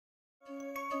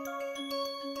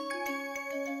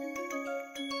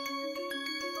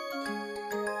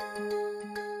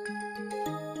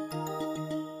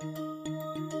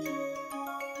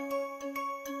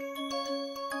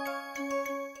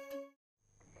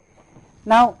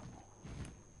Now,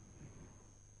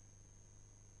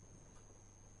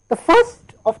 the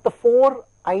first of the four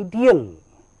ideal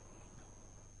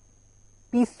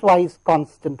piecewise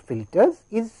constant filters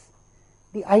is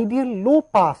the ideal low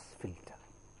pass filter.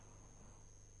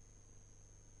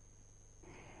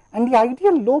 And the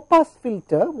ideal low pass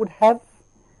filter would have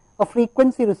a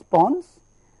frequency response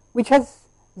which has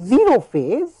 0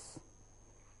 phase.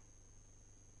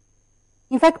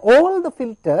 In fact, all the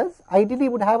filters ideally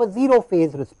would have a 0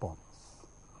 phase response.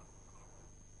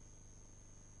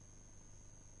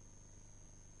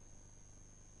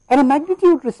 And a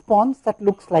magnitude response that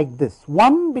looks like this,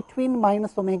 1 between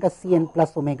minus omega c and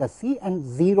plus omega c and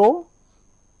 0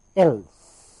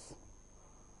 else.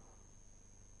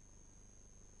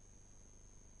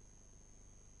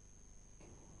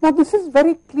 Now, this is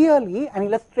very clearly an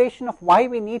illustration of why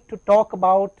we need to talk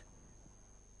about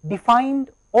defined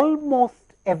almost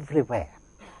everywhere.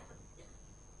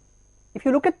 If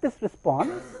you look at this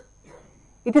response,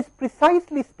 it is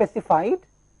precisely specified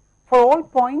for all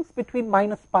points between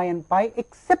minus pi and pi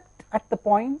except at the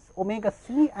points omega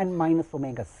c and minus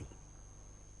omega c.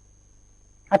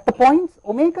 At the points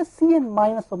omega c and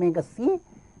minus omega c,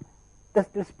 the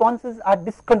responses are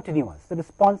discontinuous. The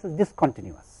response is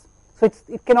discontinuous. So,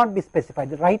 it cannot be specified.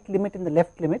 The right limit and the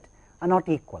left limit are not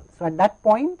equal. So, at that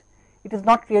point, it is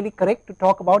not really correct to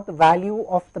talk about the value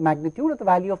of the magnitude or the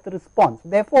value of the response.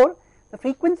 Therefore, the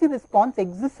frequency response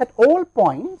exists at all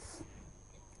points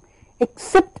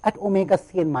except at omega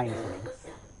c and minus omega c.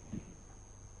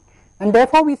 And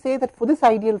therefore, we say that for this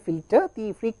ideal filter,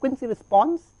 the frequency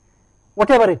response,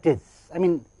 whatever it is, I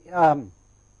mean,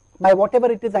 by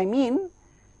whatever it is, I mean,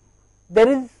 there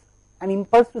is an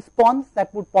impulse response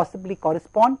that would possibly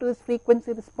correspond to this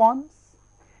frequency response.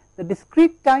 The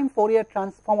discrete time Fourier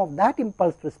transform of that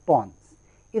impulse response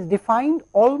is defined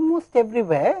almost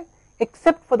everywhere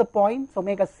except for the points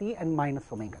omega c and minus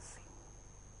omega c.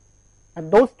 At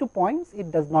those 2 points,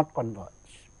 it does not converge.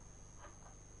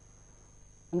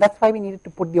 And that is why we needed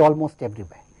to put the almost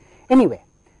everywhere. Anyway,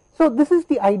 so this is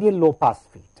the ideal low pass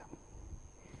filter.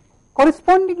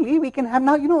 Correspondingly, we can have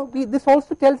now, this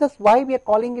also tells us why we are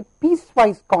calling it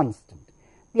piecewise constant.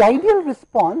 The ideal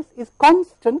response is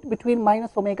constant between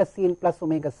minus omega c and plus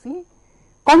omega c,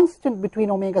 constant between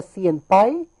omega c and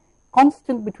pi,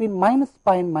 constant between minus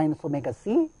pi and minus omega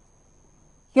c.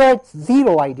 Here it is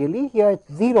 0 ideally, here it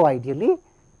is 0 ideally,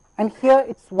 and here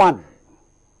it is 1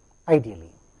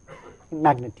 ideally in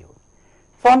magnitude.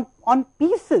 So, on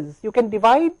pieces, you can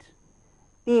divide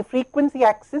the frequency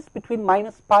axis between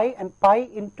minus pi and pi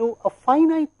into a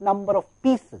finite number of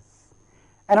pieces.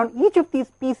 And on each of these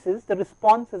pieces, the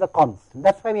response is a constant.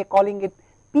 That is why we are calling it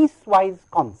piecewise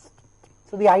constant.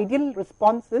 So, the ideal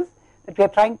responses that we are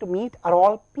trying to meet are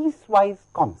all piecewise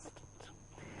constant.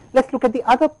 Let us look at the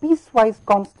other piecewise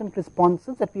constant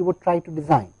responses that we would try to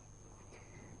design.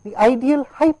 The ideal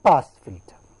high pass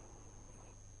filter.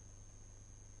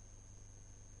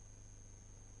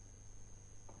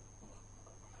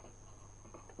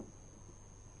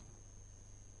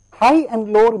 High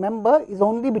and low, remember, is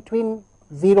only between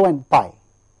 0 and pi.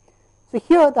 So,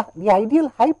 here the ideal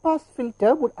high pass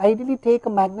filter would ideally take a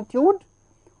magnitude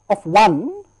of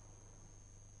 1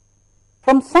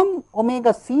 from some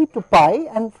omega c to pi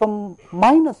and from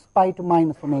minus pi to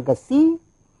minus omega c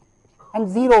and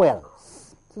 0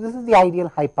 else. So, this is the ideal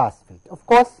high pass filter. Of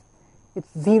course, it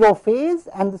is 0 phase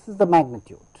and this is the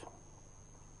magnitude.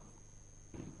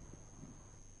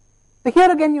 So,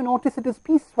 here again you notice it is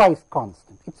piecewise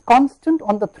constant. It is constant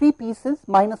on the 3 pieces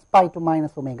minus pi to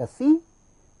minus omega c,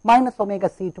 minus omega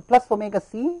c to plus omega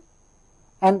c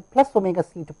and plus omega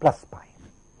c to plus pi.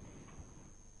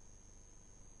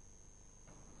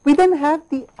 We then have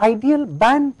the ideal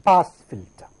band pass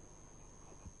filter.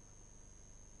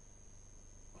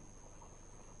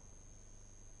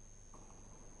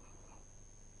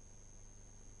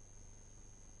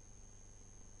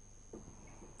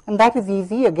 And that is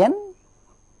easy again.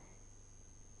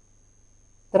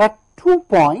 There are 2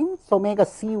 points, omega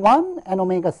c1 and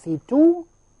omega c2.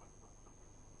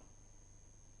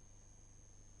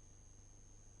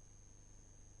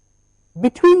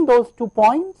 Between those 2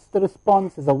 points, the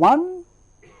response is a 1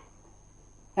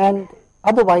 and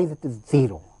otherwise it is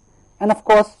 0. And of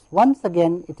course, once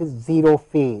again it is 0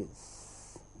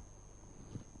 phase.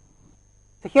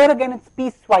 So, here again it is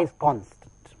piecewise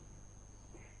constant.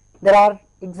 There are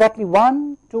exactly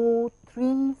 1, 2,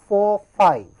 3, 4,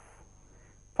 5.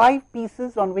 5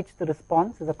 pieces on which the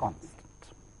response is a constant.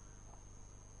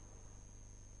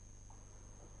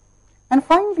 And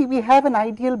finally, we have an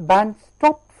ideal band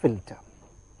stop filter.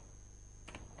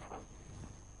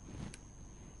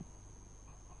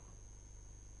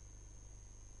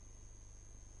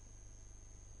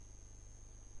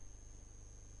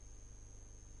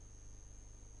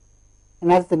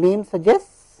 And as the name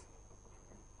suggests,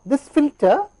 this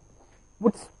filter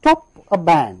would stop a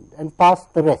band and pass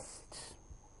the rest.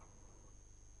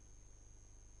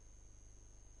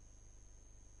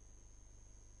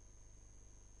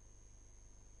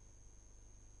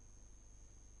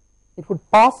 It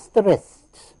would pass the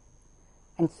rest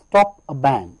and stop a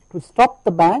band. It would stop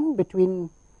the band between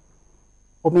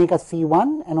omega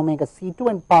C1 and omega C2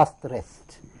 and pass the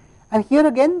rest. And here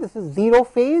again, this is 0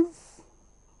 phase.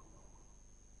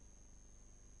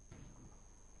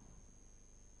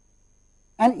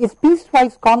 And is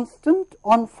piecewise constant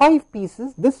on 5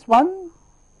 pieces, this one,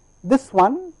 this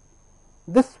one,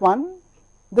 this one,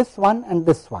 this one and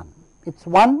this one. It's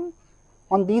 1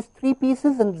 on these 3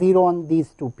 pieces and 0 on these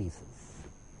 2 pieces.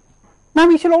 Now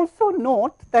we shall also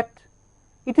note that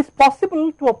it is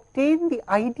possible to obtain the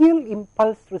ideal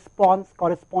impulse response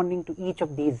corresponding to each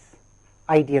of these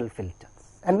ideal filters.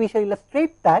 And we shall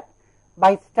illustrate that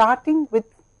by starting with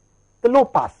the low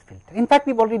pass filter. In fact,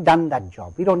 we have already done that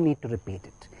job. We don't need to repeat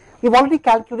it. We have already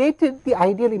calculated the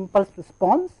ideal impulse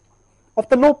response of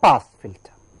the low pass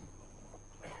filter.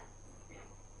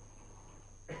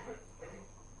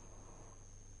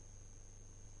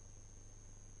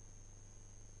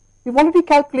 We have already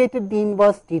calculated the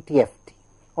inverse DTFT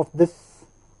of this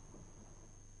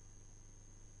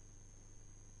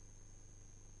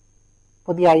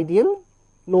for the ideal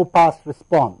low pass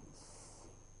response.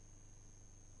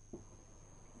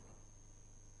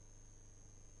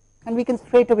 And we can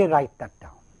straight away write that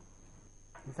down.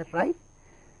 Is that right?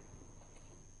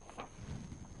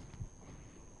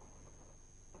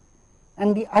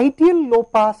 And the ideal low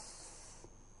pass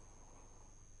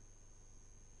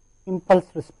impulse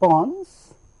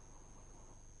response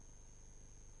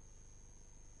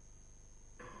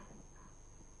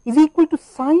is equal to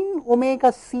sine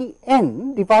omega c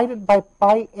n divided by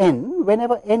pi n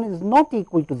whenever n is not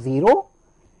equal to 0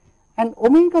 and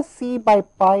omega c by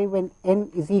pi when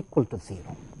n is equal to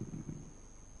 0.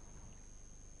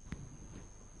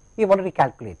 We have already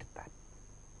calculated